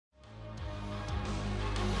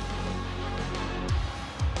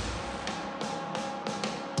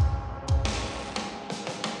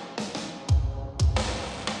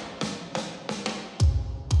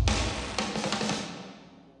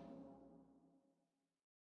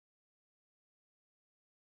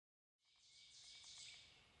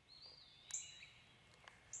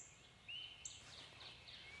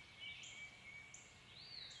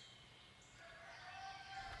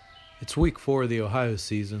It's week 4 of the Ohio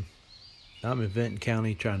season. I'm in Vinton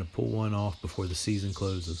County trying to pull one off before the season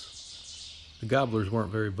closes. The gobblers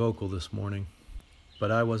weren't very vocal this morning, but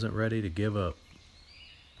I wasn't ready to give up.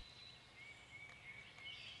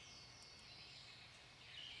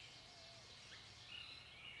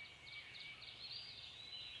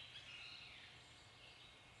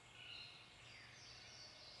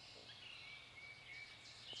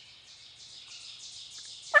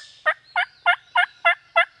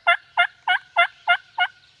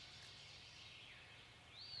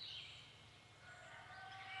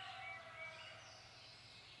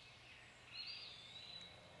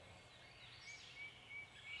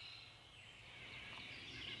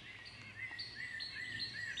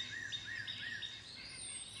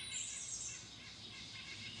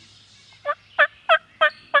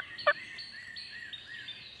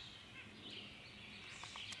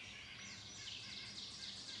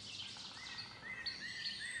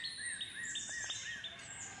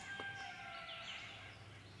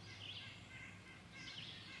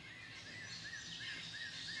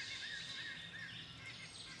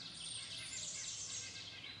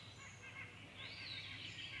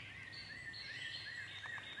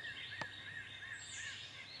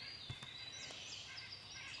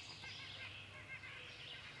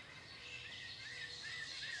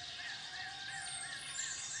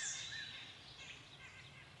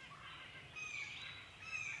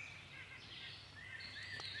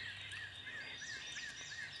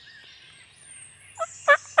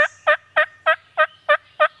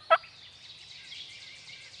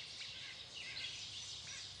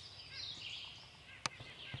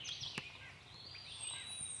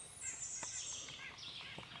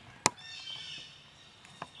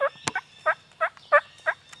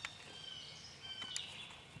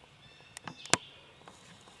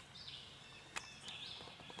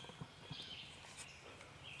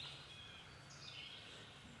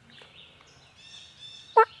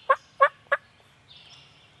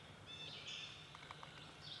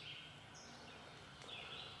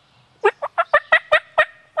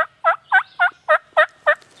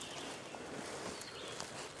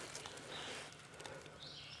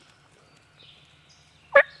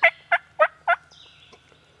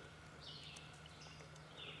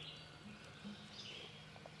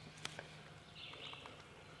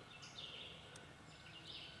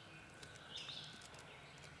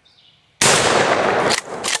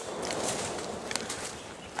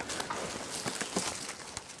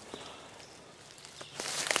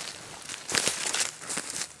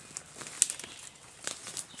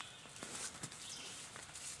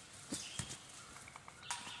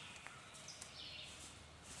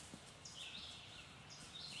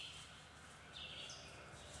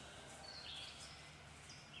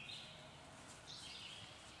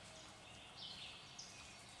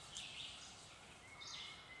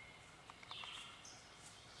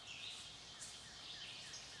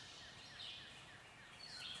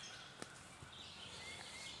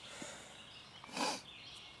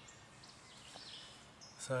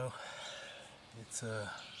 So, it's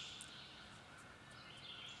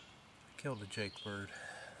killed a jake bird.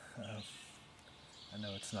 I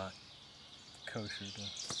know it's not kosher to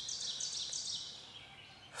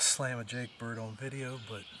slam a jake bird on video,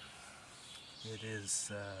 but it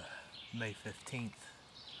is May 15th,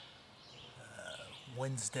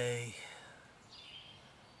 Wednesday,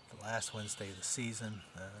 the last Wednesday of the season.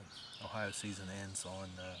 Ohio season ends on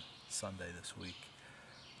Sunday this week.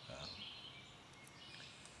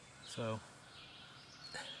 So,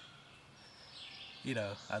 you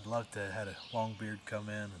know, I'd love to have had a long beard come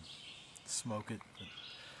in and smoke it, but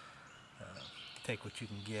take what you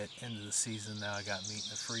can get. End of the season now, I got meat in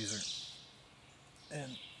the freezer.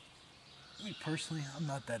 And me personally, I'm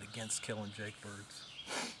not that against killing jake birds.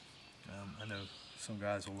 I know some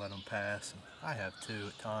guys will let them pass, and I have too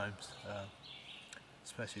at times,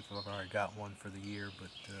 especially if I've already got one for the year,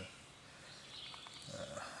 but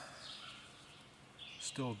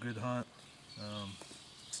still a good hunt,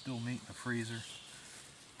 still meat in the freezer,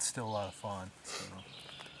 it's still a lot of fun.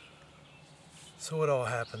 So what all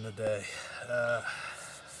happened today?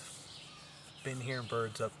 Been hearing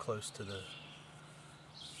birds up close to the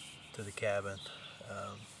cabin.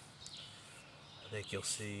 I think you'll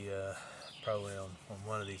see probably on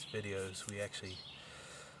one of these videos, we actually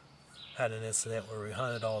had an incident where we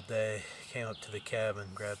hunted all day, came up to the cabin,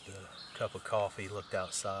 grabbed a cup of coffee, looked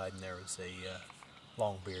outside, and there was a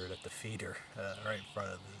longbeard at the feeder right in front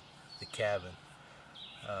of the cabin.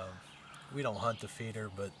 We don't hunt the feeder,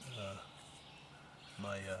 but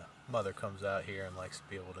my mother comes out here and likes to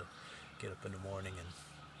be able to get up in the morning and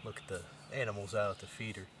look at the animals out at the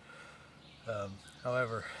feeder.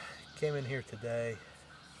 However, came in here today,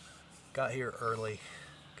 got here early,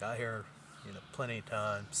 got here, plenty of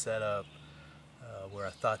time, set up where I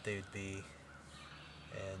thought they would be,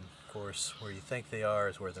 and of course where you think they are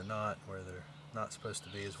is where they're not supposed to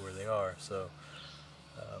be is where they are. So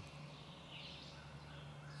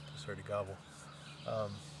just heard a gobble.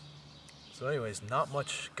 So anyways, not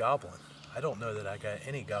much gobbling. I don't know that I got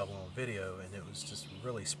any gobbling on video, and it was just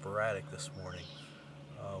really sporadic this morning,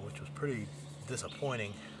 which was pretty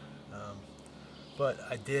disappointing. But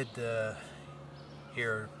I did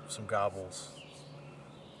hear some gobbles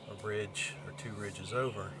a ridge or two ridges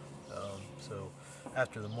over. So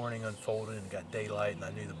after the morning unfolded and got daylight and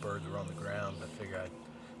I knew the birds were on the ground, I figured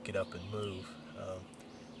I'd get up and move.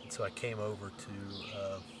 And so I came over to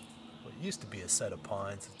what used to be a set of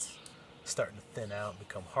pines. It's starting to thin out and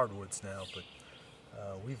become hardwoods now, but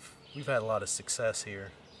we've had a lot of success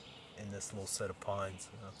here in this little set of pines.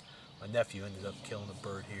 My nephew ended up killing a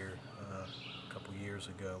bird here a couple years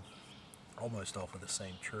ago, almost off of the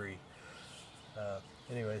same tree.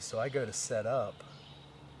 Anyway, so I go to set up,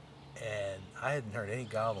 and I hadn't heard any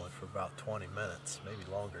gobbling for about 20 minutes,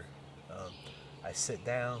 maybe longer. I sit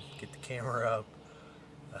down, get the camera up,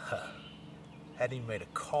 hadn't even made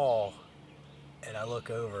a call, and I look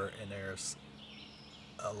over and there's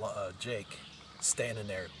Jake standing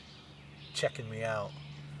there checking me out.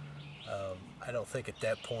 I don't think at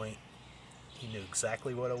that point he knew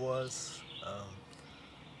exactly what it was.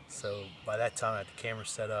 So by that time I had the camera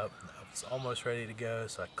set up, I was almost ready to go,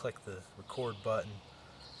 so I clicked the record button,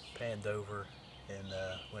 panned over, and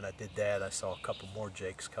when I did that I saw a couple more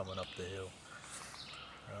Jakes coming up the hill.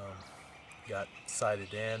 Got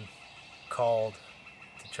sighted in, called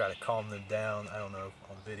to try to calm them down. I don't know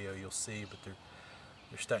if on video you'll see, but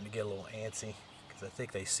they're starting to get a little antsy because I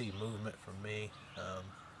think they see movement from me,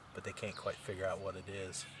 but they can't quite figure out what it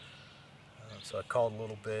is. So I called a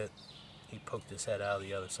little bit. He poked his head out of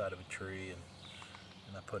the other side of a tree,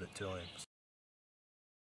 and I put it to him.